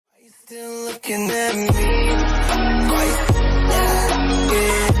Still looking at me.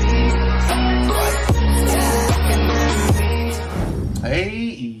 Hey,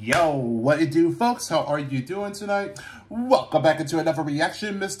 yo, what it do, folks? How are you doing tonight? Welcome back into another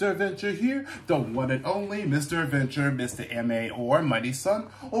reaction. Mr. Adventure here, the one and only Mr. Adventure, Mr. M.A. or Mighty Son,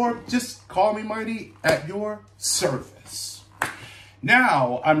 or just call me Mighty at your service.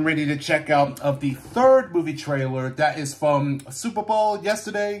 Now, I'm ready to check out of the third movie trailer that is from Super Bowl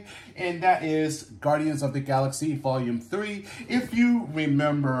yesterday, and that is Guardians of the Galaxy Volume 3. If you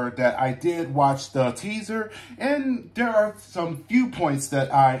remember that I did watch the teaser, and there are some few points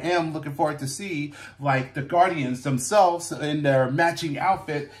that I am looking forward to see, like the Guardians themselves in their matching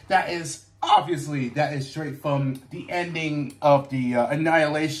outfit. That is obviously, that is straight from the ending of the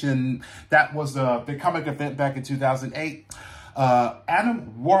Annihilation. That was the comic event back in 2008.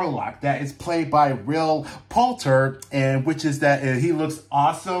 Adam Warlock, that is played by Will Poulter, and which is that he looks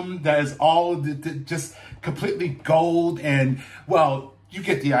awesome. That is all just completely gold, and well, you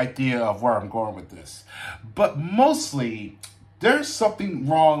get the idea of where I'm going with this. But mostly, there's something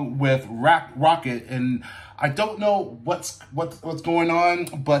wrong with Rocket, and I don't know what's going on,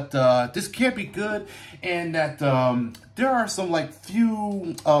 but this can't be good. And that there are some like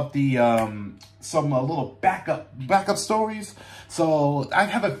few of the some little backup stories. So I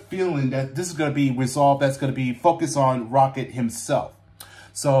have a feeling that this is going to be resolved. That's going to be focused on Rocket himself.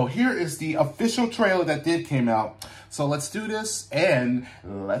 So here is the official trailer that came out. So let's do this and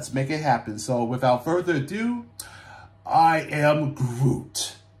let's make it happen. So without further ado, I am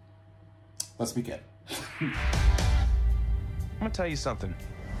Groot. Let's begin. I'm gonna tell you something.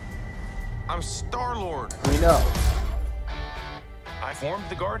 I'm Star-Lord. We know. I formed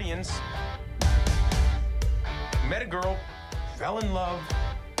the Guardians. Met a girl, fell in love.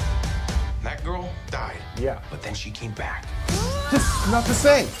 That girl died. Yeah. But then she came back. Just not the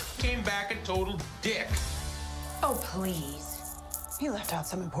same. Came back a total dick. Oh, please. You left out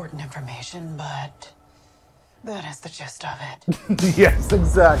some important information, but that is the gist of it. Yes,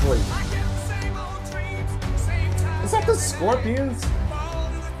 exactly. Is that the Scorpions?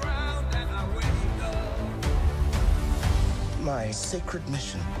 My sacred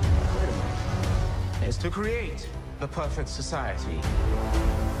mission Is to create the perfect society.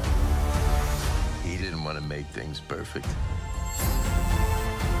 He didn't want to make things perfect.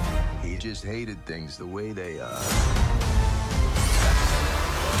 He just hated things the way they are.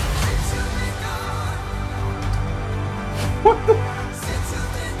 What the?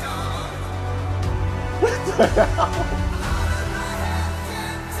 What the hell?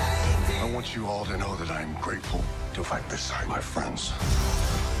 I want you all to know that I'm grateful to fight beside my friends.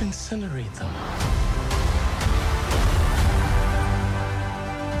 incinerate them.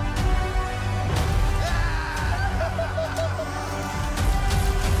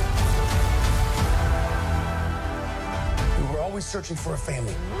 We were always searching for a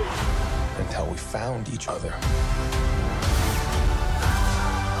family until we found each other.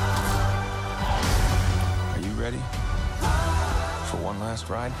 Are you ready for one last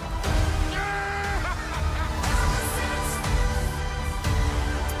ride?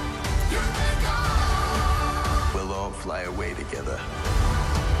 We'll all fly away together.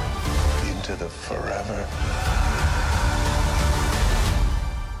 Into the forever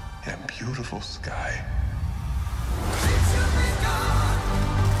and beautiful sky.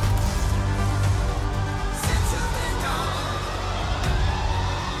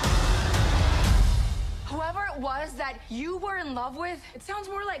 Whoever it was that you were in love with, it sounds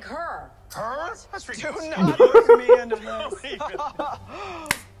more like her. Her? That's ridiculous. Do not look me into this.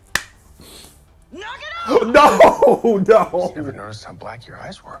 Knock it out! No. Ever noticed how black your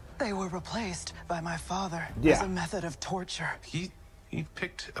eyes were? They were replaced by my father Yeah. as a method of torture. He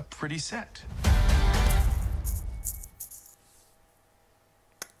picked a pretty set.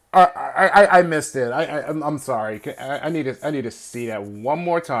 I missed it. I'm sorry. I need to see that one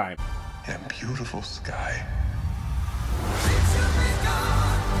more time. And beautiful sky.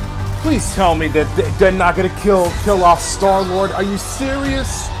 Please tell me that they're not gonna kill off Star-Lord. Are you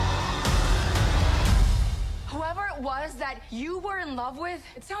serious? Whoever it was that you were in love with,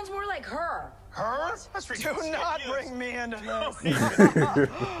 it sounds more like her. Her? That's ridiculous. Do not bring me into this.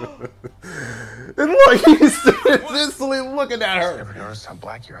 And look, he's instantly looking at her. Ever noticed how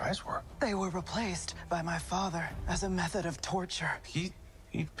black your eyes were? They were replaced by my father as a method of torture. He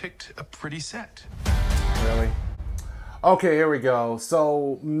picked a pretty set. Really? Okay, here we go.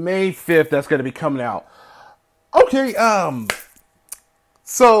 So May 5th, that's gonna be coming out. Okay,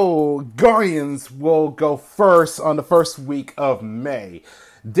 so Guardians will go first on the first week of May.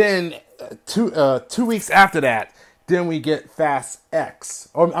 Then 2 weeks after that, then we get Fast X.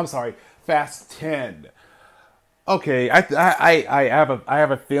 Or I'm sorry, Fast 10. Okay, I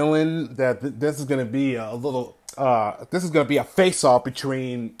have a feeling that this is gonna be a little this is gonna be a face-off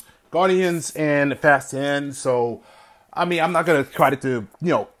between Guardians and Fast 10. So, I mean, I'm not gonna try to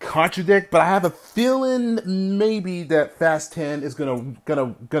contradict, but I have a feeling maybe that Fast 10 is gonna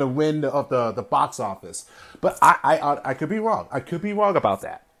win the box office. But I could be wrong. I could be wrong about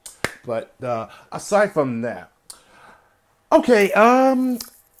that. But aside from that, okay,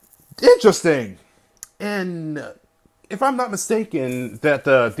 interesting. And if I'm not mistaken, that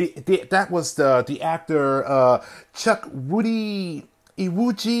that was the actor Chuck Woody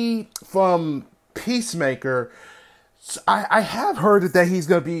Iwuji from Peacemaker. So I have heard that he's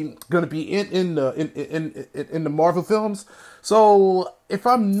gonna be in the Marvel films. So if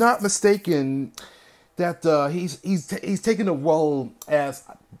I'm not mistaken, that he's taking a role as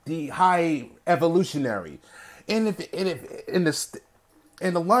the High Evolutionary, and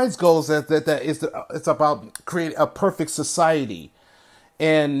and the lines goes it's about creating a perfect society,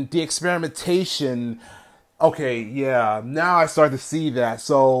 and the experimentation. Okay, yeah, now I start to see that.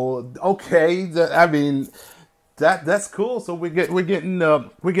 So okay, I mean that's cool. So we're getting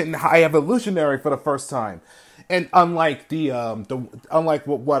High Evolutionary for the first time, and unlike unlike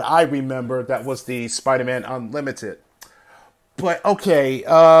what I remember, that was the Spider-Man Unlimited. But okay,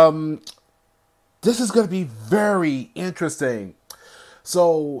 this is gonna be very interesting.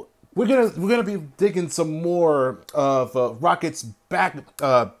 So we're gonna be digging some more of Rocket's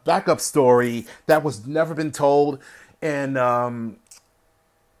backup story that was never been told, and I'm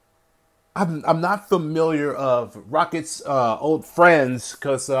not familiar of Rocket's old friends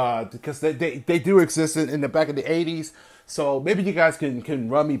because they do exist in the back of the 80s. So maybe you guys can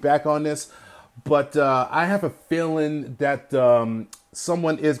run me back on this, but I have a feeling that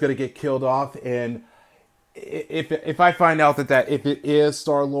someone is gonna get killed off, and if I find out that if it is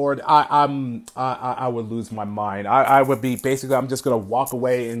Star-Lord, I would lose my mind. I would be basically, I'm just gonna walk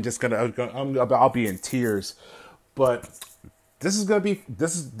away and I'll be in tears. But this is I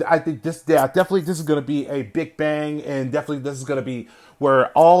think definitely this is gonna be a big bang, and definitely this is gonna be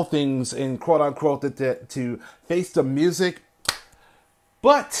where all things in quote unquote to face the music,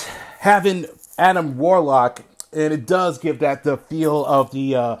 but having Adam Warlock. And it does give that the feel of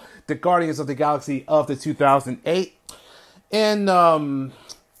the Guardians of the Galaxy of the 2008. And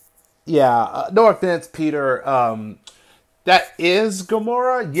yeah, no offense, Peter. That is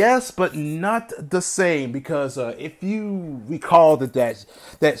Gamora, yes, but not the same, because if you recall that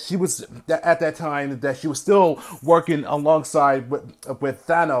she was at that time that she was still working alongside with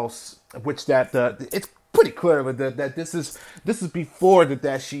Thanos, which it's pretty clear that this is before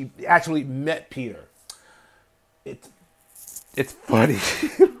that she actually met Peter. It's funny.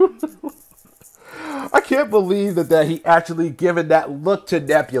 I can't believe that he actually given that look to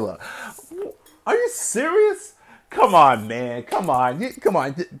Nebula. Are you serious? Come on, man. Come on.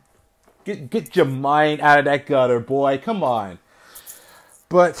 Get your mind out of that gutter, boy. Come on.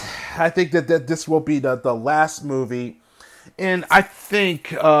 But I think that this will be the last movie, and I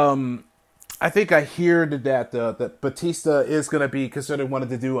think I hear that Batista is going to be considered wanting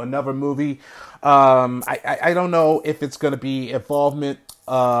to do another movie. I don't know if it's going to be involvement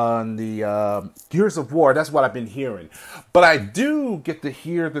on the Gears of War. That's what I've been hearing. But I do get to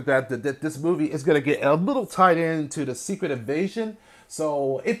hear that this movie is going to get a little tied into the Secret Invasion.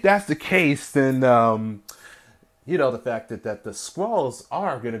 So if that's the case, then the fact that the Skrulls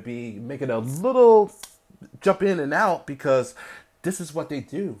are going to be making a little jump in and out, because this is what they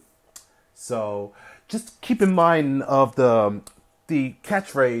do. So just keep in mind of the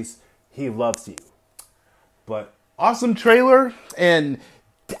catchphrase, "He loves you." But awesome trailer, and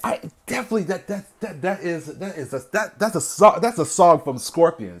I definitely that's a song from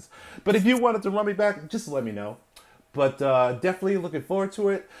Scorpions. But if you wanted to run me back, just let me know. But definitely looking forward to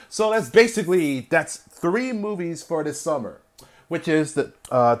it. So that's 3 movies for this summer, which is the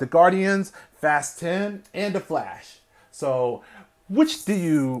Guardians, Fast 10, and The Flash. So which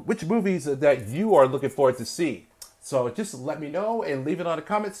movies that you are looking forward to see? So just let me know and leave it on the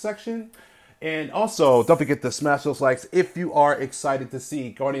comment section. And also, don't forget to smash those likes if you are excited to see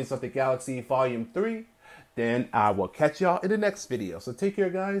Guardians of the Galaxy Volume 3. Then I will catch y'all in the next video. So take care,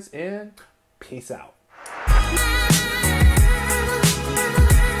 guys, and peace out.